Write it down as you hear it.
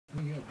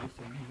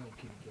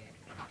kitty cat.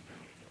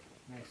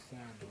 Nice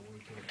sound though,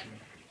 wait till it's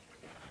done.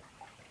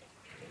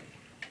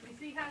 You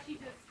see how she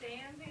just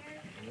stands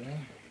here? Yeah.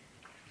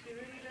 She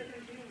really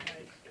doesn't do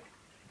much.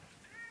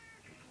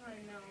 I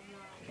know,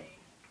 Mommy.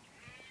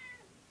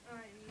 I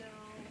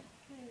know.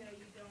 I know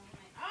you don't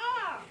like.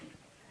 Ah!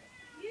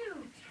 You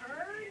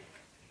turd!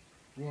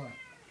 What?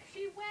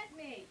 She wet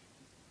me.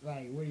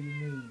 Like, what do you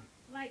mean?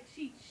 Like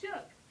she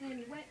shook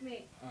and wet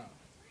me. Oh.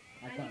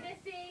 I Honey, thought.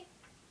 Missy.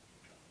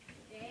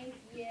 Thank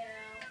you.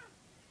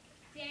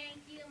 Thank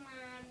you,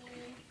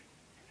 Mommy.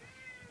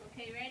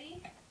 Okay,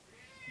 ready?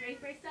 Ready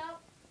for soap?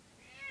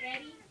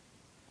 Ready?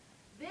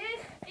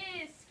 This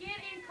is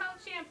Skin and Coat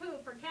Shampoo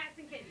for cats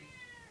and kitties.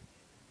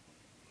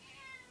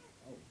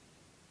 Oh.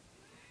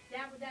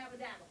 Dabble, dabble,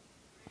 dabble.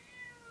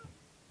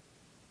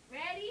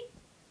 Ready?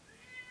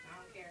 I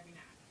don't care if you're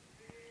not.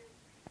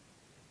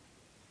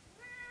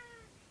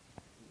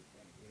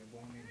 Get a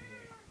bone in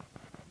here.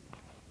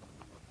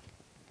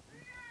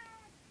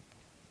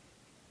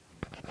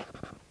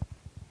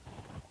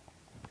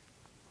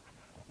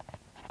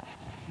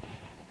 This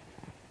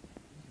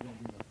is gonna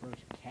be the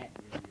first cat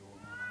video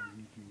on our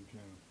YouTube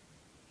channel.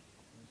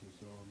 This is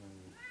so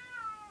amazing.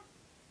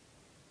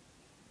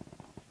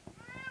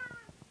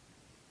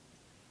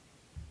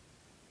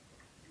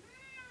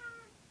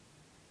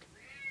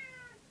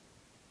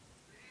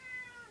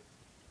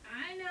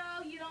 I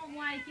know you don't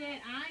like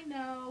it. I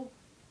know.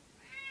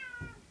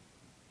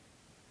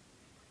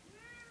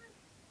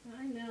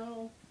 I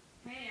know.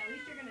 Hey, at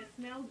least you're gonna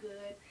smell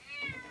good.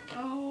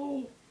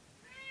 Oh.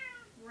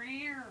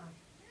 Rare.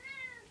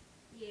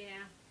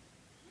 Yeah.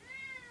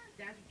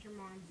 That's what your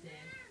mom said.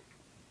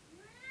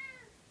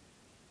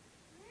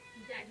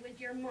 That's what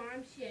your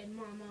mom said,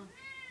 Mama.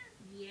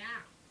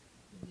 Yeah.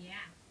 Yeah.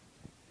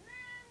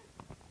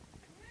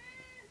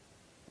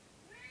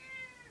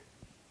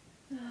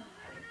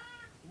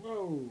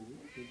 Whoa,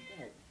 look at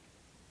that.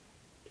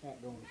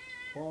 Cat gonna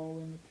fall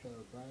in the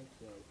tub by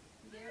itself.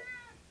 Yep.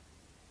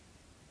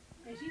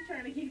 And she's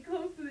trying to get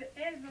close to the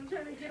edge. I'm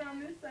trying to get on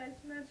this side.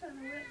 She's not trying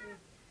to let me.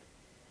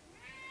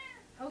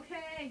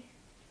 Okay.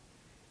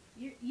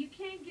 You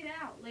can't get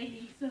out,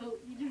 lady, so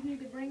you just need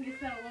to bring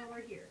yourself over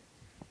here.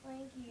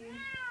 Thank you.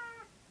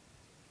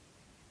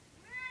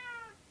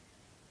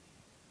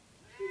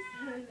 She's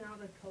sending out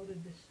a coat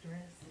of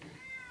distress.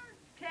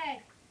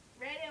 Okay.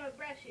 Ready? I'm going to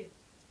brush you.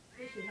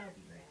 This should help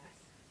your ass.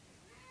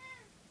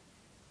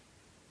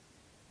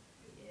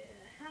 Yeah.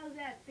 How's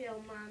that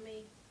feel,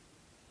 Mommy?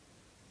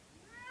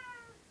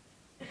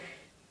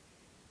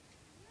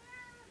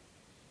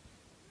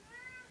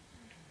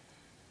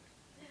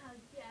 How's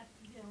that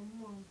feel,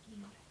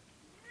 monkey?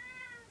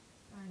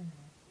 I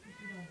know.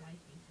 If you don't like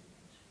me too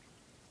much.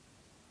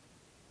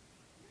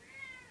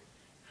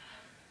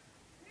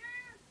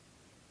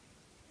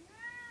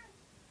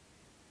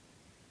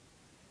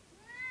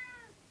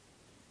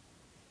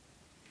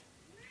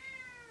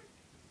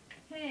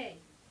 Hey.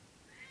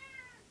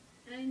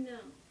 I know.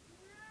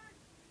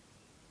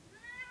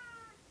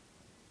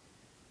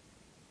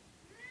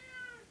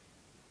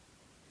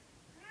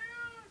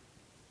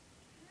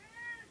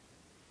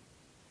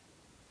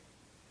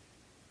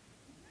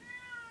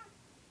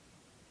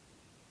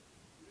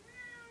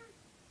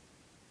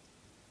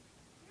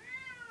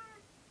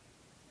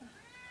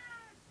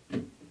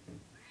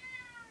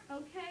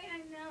 Okay, I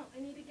know.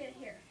 I need to get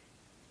here.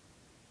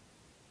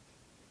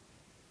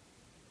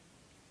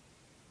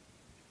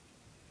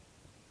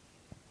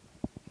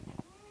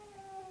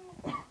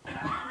 What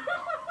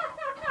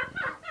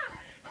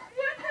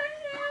the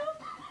hell?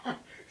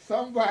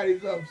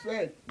 Somebody's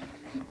upset.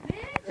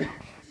 Bitch, she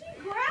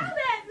growled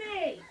at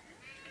me.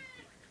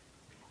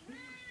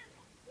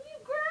 You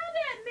growled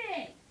at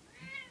me.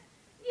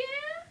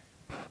 Yeah?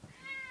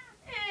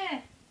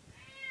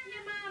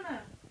 Your mama.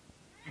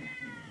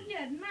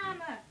 Your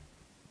mama.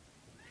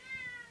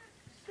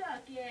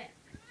 Suck it.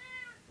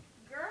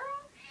 Girl?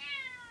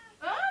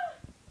 Oh?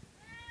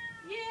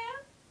 Yeah?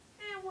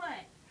 And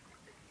what?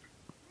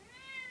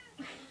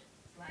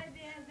 Slide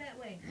your ass that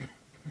way.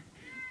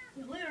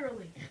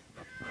 Literally.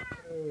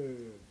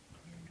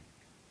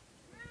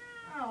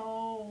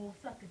 Oh,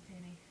 suck a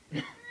titty.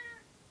 This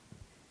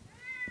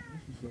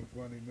is some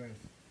funny mess.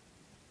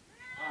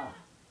 Oh,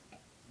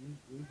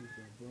 This is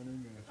some funny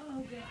mess. oh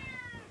God.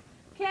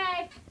 Okay.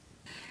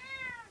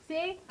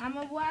 See, I'm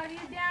gonna water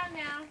you down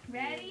now.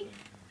 Ready?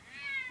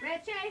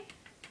 Ready?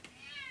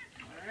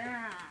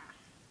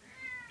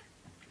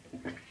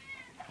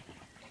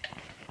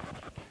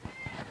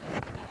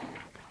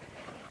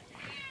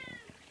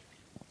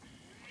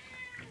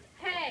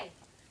 Hey,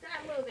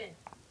 stop moving.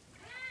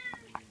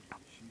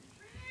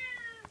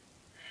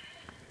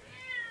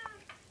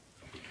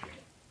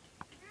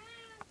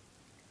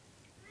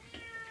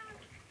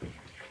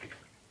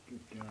 Good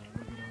God,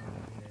 look at all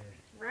that hair.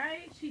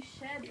 Right? She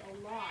sheds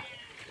a lot.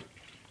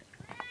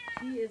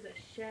 She is a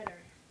shedder.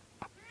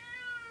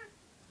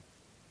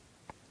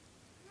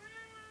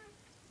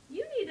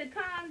 You need to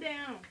calm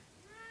down.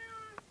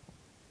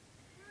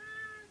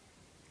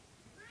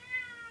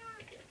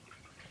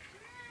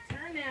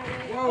 Turn that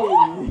way.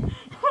 Whoa!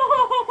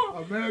 Oh!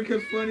 A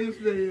America's Funniest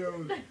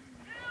Videos.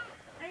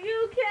 Are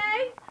you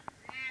okay?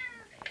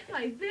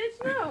 Like,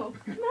 bitch, no.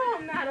 No,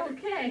 I'm not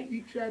okay.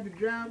 You tried to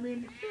drown me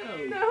in the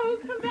show. No,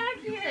 come back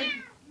here.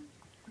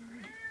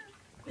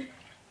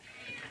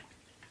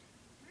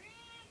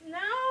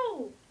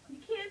 No, you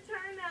can't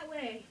turn that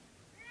way.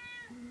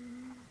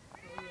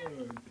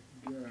 Oh,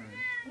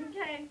 God.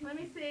 Okay, let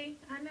me see.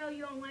 I know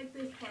you don't like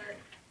this part.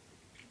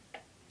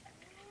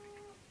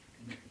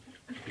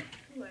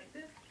 You like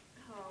this?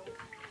 Oh.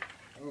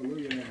 Oh,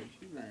 look at that.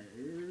 She's like,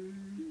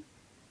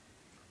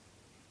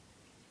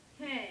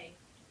 Hey,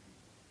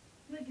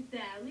 look at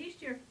that. At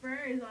least your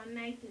fur is all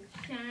nice and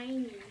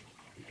shiny.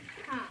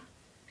 Huh?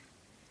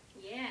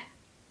 Yeah.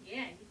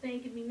 Yeah, you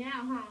thanking me now,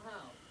 huh,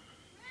 ho?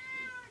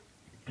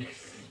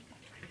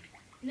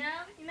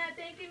 No? You're not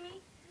thanking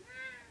me?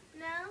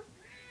 No?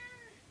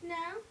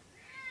 No?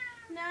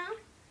 No?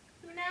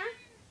 You're not?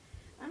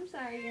 I'm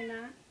sorry you're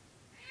not.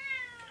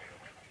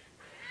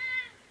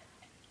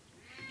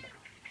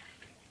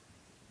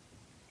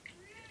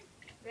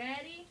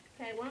 Ready?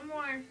 Okay, one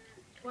more.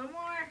 One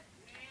more.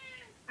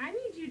 I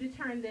need you to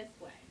turn this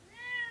way.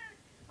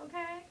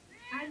 Okay?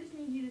 I just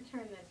need you to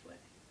turn this way.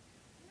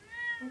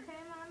 Okay,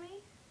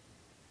 Mommy?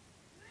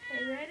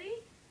 Okay, ready?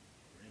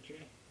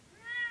 okay.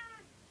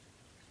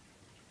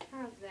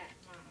 How's that,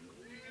 Mommy?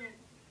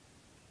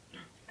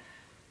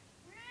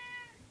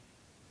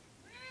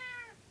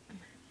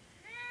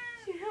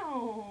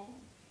 Oh.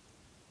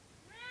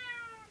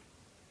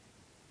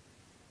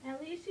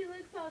 At least she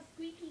looks all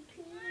squeaky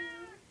clean.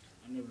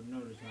 I never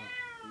noticed how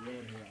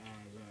red her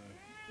eyes are.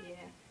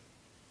 Yeah.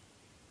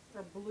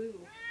 Or blue.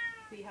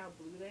 See how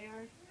blue they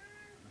are?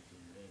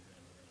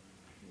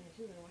 Yeah,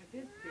 she's gonna like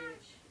this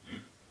bitch.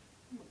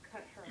 I'm gonna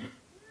cut her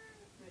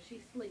when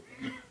she's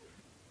sleeping.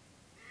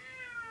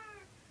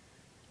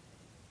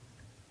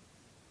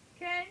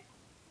 Okay?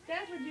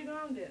 That's what you're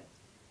gonna do.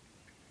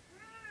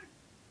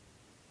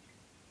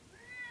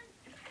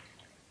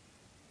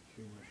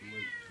 Too much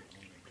work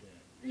on the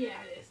cat.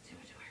 Yeah, it is too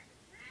much work.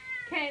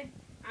 Okay,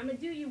 I'm gonna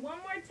do you one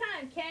more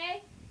time,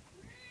 okay?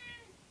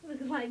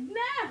 Looking like, no!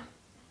 I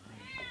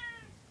ain't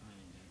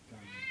got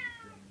time to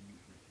film you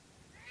for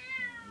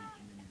an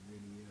 8-minute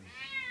video.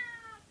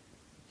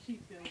 She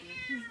filmed it.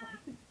 She's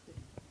like,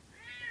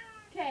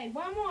 okay,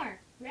 one more.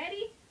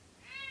 Ready?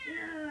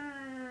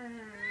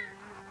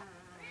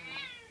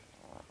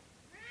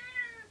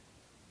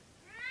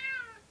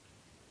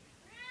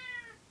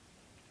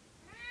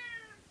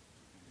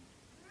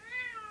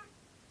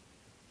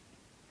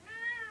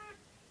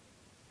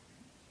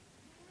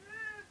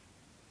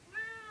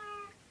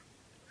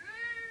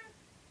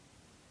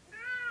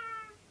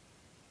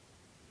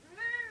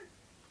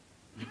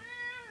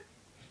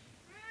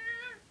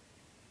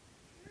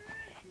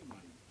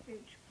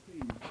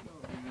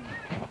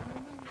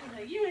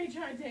 Like, you ain't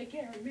trying to take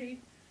care of me.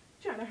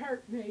 You're trying to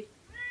hurt me.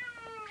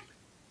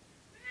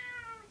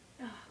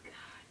 Oh,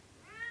 God.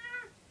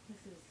 This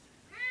is...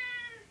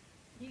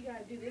 You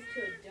gotta do this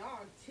to a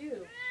dog,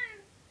 too.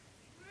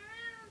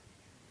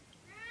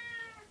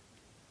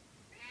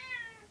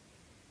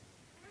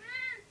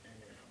 And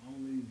if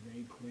only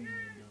they clean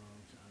their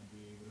dogs, I'd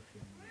be able to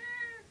film it.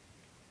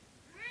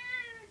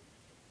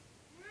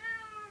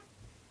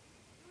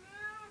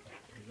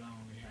 Because I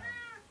only have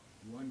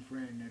one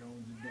friend that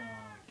owns a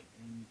dog,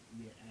 and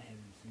yet I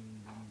haven't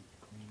seen them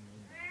clean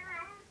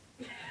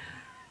their dog.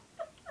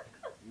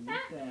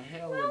 What the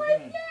hell What was was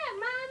that? that,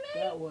 Mommy?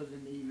 That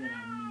wasn't even a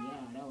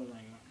meow. That was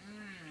like a...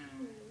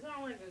 It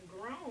sounded like a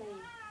groan.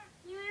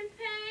 You in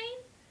pain?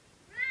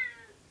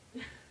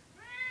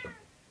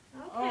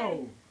 Okay.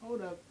 Oh,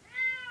 hold up.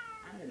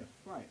 I heard a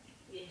fart.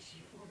 Yeah, she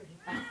farted.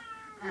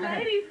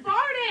 Lady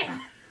farted!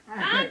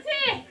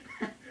 Auntie!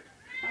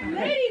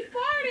 Lady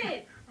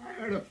farted! I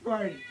heard a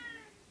fart.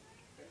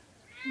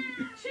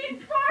 She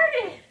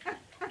farted!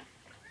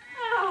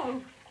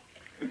 Oh!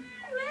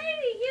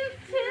 Lady, you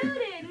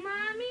tooted,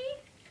 Mommy!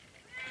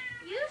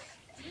 You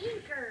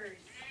stinkers!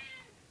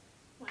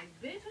 Like,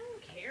 bitch, I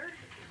don't care.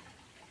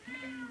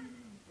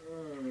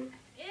 Ew,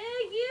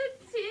 you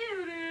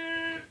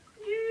tooted!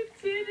 You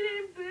tooted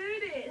and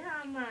booted,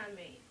 huh,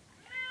 Mommy?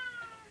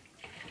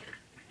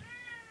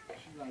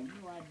 She's like, no,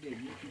 I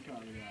didn't. What you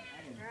talking about?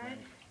 I didn't Right? fart.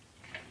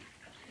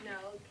 No,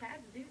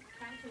 cats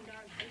and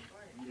dogs do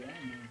fart. Yeah, I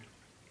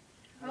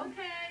know.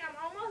 Okay, I'm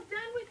almost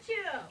done with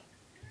you.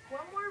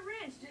 One more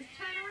rinse, just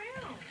turn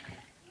around.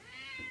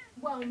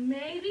 Well,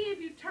 maybe if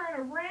you turn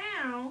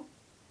around,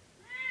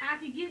 I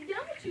could get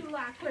done with you a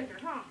lot quicker,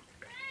 huh?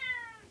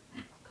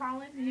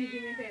 Colin, you need to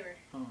do me a favor.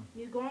 Huh.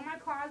 You go in my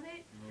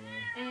closet,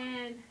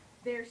 and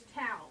there's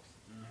towels.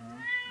 Uh-huh.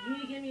 You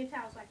need to give me a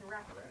towel so I can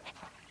wrap it up.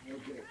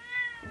 Okay.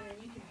 And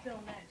you can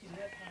film that too,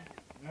 that's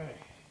fine. All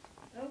right.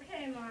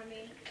 Okay,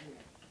 Mommy.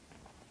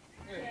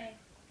 Okay,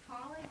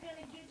 Colin's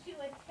gonna get you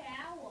a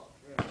towel.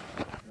 I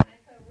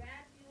could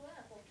wrap you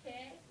up,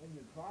 okay? In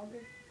the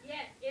closet?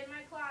 Yes, in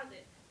my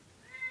closet.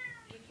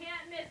 You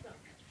can't miss them.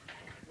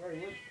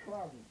 Wait, which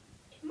closet?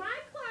 My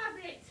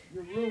closet!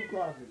 Your room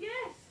closet.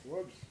 Yes!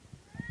 Whoops.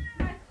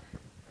 My...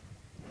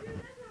 Dude,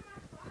 that's not my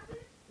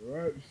closet.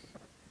 Whoops.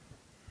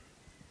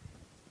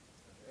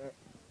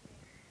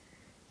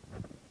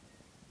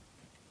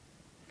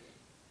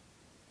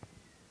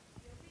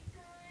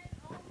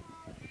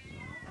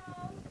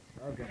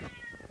 Okay.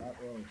 Oh,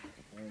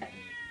 okay.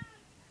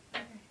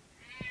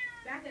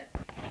 Back up.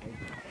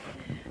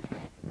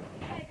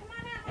 Hey, come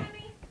on out,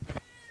 mommy.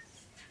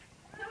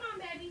 Come on,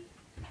 baby.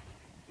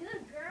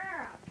 Good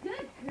girl.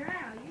 Good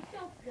girl. You're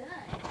so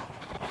good.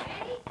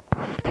 Ready?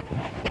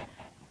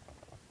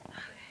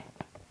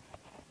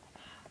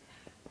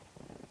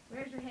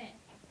 Where's your head?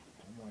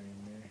 Somewhere in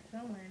there.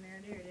 Somewhere in there.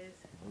 There it is.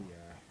 Oh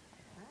yeah.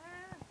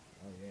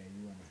 Oh yeah.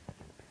 You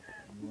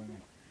wanna.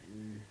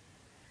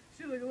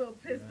 She look a little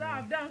pissed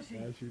off, don't she?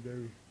 Yes, you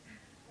do.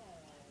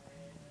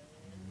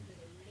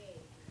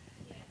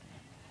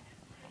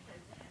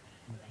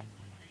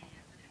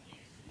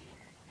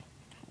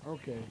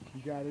 Okay,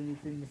 you got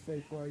anything to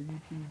say for our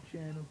YouTube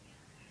channel?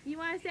 You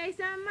want to say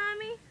something,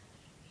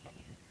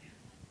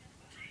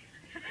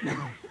 mommy?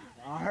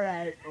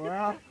 Alright,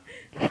 well,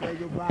 say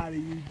goodbye to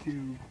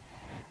YouTube.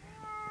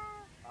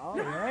 Oh,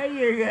 there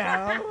you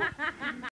go.